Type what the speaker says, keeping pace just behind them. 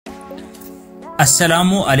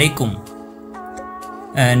अस्सलामु अलैकुम।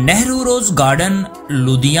 नेहरू रोज गार्डन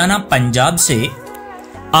लुधियाना पंजाब से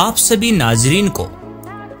आप सभी नाजरीन को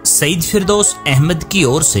सईद फिरदौस अहमद की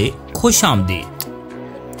ओर से खुश आमदीद।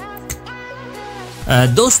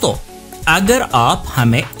 दोस्तों, अगर आप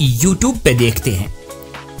हमें YouTube पे देखते हैं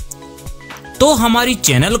तो हमारी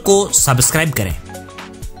चैनल को सब्सक्राइब करें।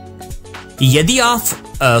 यदि आप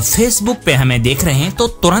Facebook पे हमें देख रहे हैं तो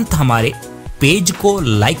तुरंत हमारे पेज को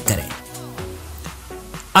लाइक करें,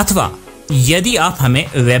 अथवा यदि आप हमें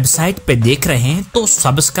वेबसाइट पे देख रहे हैं तो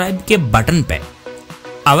सब्सक्राइब के बटन पे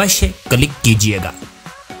अवश्य क्लिक कीजिएगा।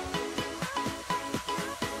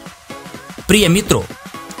 प्रिय मित्रों,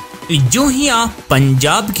 जो ही आप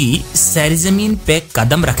पंजाब की सरजमीन पे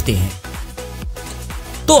कदम रखते हैं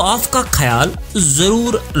तो आपका ख्याल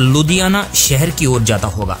जरूर लुधियाना शहर की ओर जाता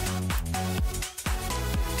होगा,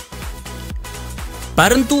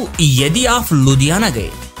 परंतु यदि आप लुधियाना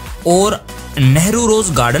गए और नेहरू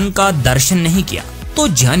रोज गार्डन का दर्शन नहीं किया तो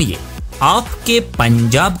जानिए आपके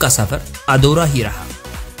पंजाब का सफर अधूरा ही रहा।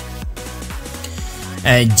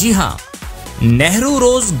 जी हां, नेहरू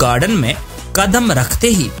रोज गार्डन में कदम रखते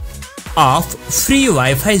ही आप फ्री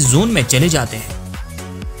वाईफाई जोन में चले जाते हैं।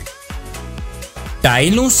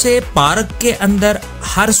 टाइलों से पार्क के अंदर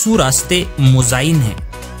हर सू रास्ते मुजाइन हैं,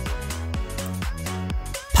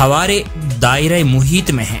 फवारे दायरे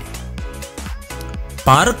मुहित में हैं।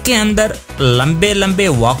 पार्क के अंदर लंबे लंबे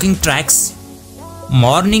वॉकिंग ट्रैक्स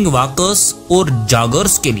मॉर्निंग वॉकर्स और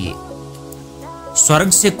जॉगर्स के लिए स्वर्ग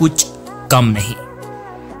से कुछ कम नहीं।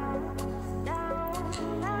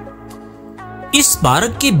 इस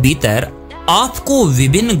पार्क के भीतर आपको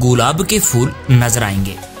विभिन्न गुलाब के फूल नजर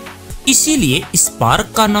आएंगे, इसीलिए इस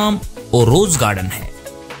पार्क का नाम रोज गार्डन है।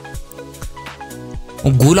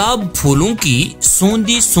 गुलाब फूलों की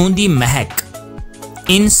सूंदी सूंदी महक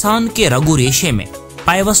इंसान के रगु रेशे में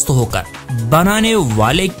पायवस्त होकर बनाने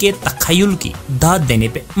वाले के तखय्युल की दाद देने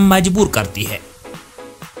पे मजबूर करती है।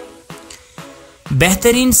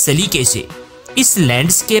 बेहतरीन सलीके से इस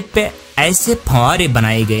लैंडस्केप पे ऐसे फव्वारे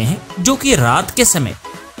बनाए गए हैं जो कि रात के समय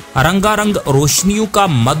रंगारंग रोशनियों का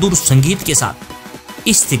मधुर संगीत के साथ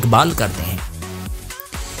इस्तिकबाल करते हैं।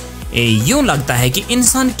 यूं लगता है कि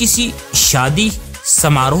इंसान किसी शादी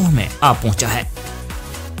समारोह में आ पहुंचा है।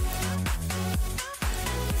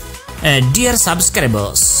 Dear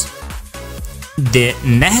subscribers, the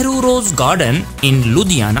Nehru Rose Garden in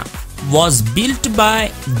Ludhiana was built by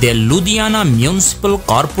the Ludhiana Municipal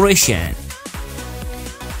Corporation.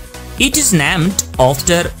 It is named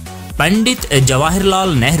after Pandit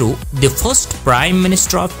Jawaharlal Nehru, the first Prime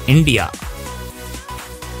Minister of India.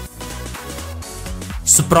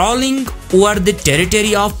 Sprawling over the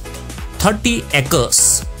territory of 30 acres,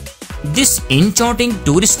 this enchanting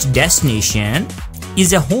tourist destination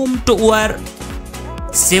is a home to over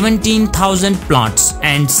 17,000 plants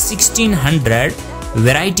and 1,600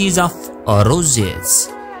 varieties of roses.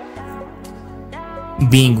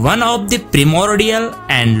 Being one of the primordial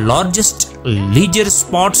and largest leisure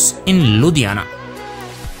spots in Ludhiana,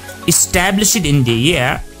 established in the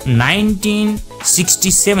year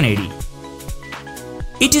 1967 AD,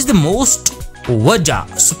 it is the most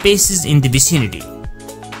vast spaces in the vicinity.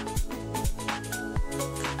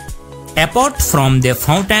 Apart from the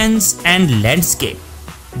fountains and landscape,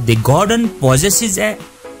 the garden possesses a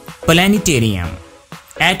planetarium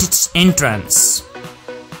at its entrance,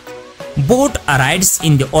 boat rides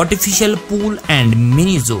in the artificial pool and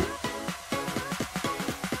mini zoo.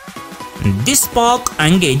 This park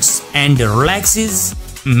engages and relaxes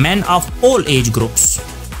men of all age groups.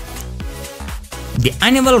 The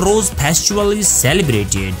annual Rose Festival is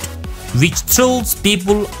celebrated, which thrills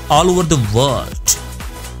people all over the world.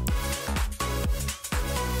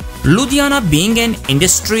 Ludhiana, being an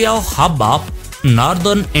industrial hub of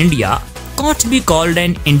northern India, can't be called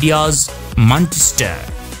an India's Manchester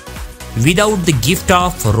without the gift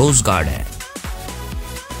of Rose Garden.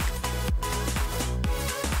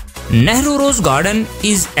 Nehru Rose Garden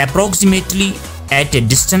is approximately at a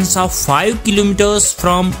distance of 5 kilometers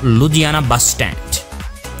from Ludhiana bus stand.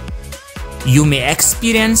 You may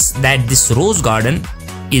experience that this Rose Garden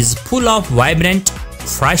is full of vibrant,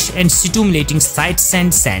 fresh and stimulating sights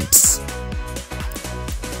and scents.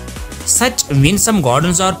 Such winsome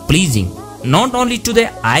gardens are pleasing not only to the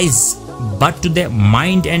eyes but to the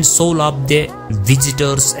mind and soul of the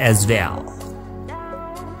visitors as well.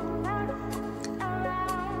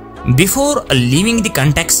 Before leaving the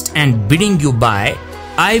context and bidding you bye,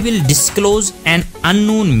 I will disclose an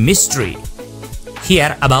unknown mystery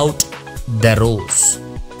here about the rose.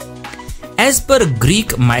 As per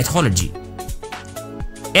Greek mythology,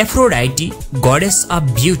 Aphrodite, goddess of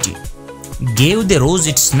beauty, gave the rose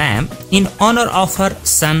its name in honor of her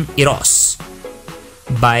son Eros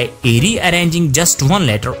by rearranging just one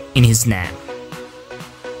letter in his name.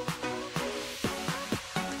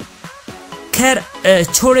 खैर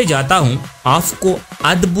छोड़े जाता हूं आपको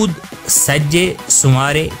अद्भुत सजे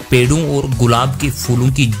सुमारे पेड़ों और गुलाब के फूलों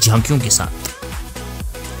की झांकियों के साथ।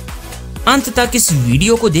 अंत तक इस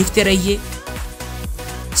वीडियो को देखते रहिए,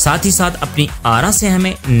 साथ ही साथ अपनी आरा से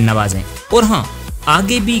हमें नवाजें। और हाँ,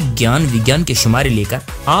 आगे भी ज्ञान विज्ञान के शुमारे लेकर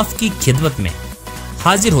आपकी खिदमत में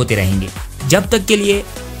हाजिर होते रहेंगे। जब तक के लिए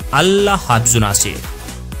अल्लाह हाफ़िज़ नासिर।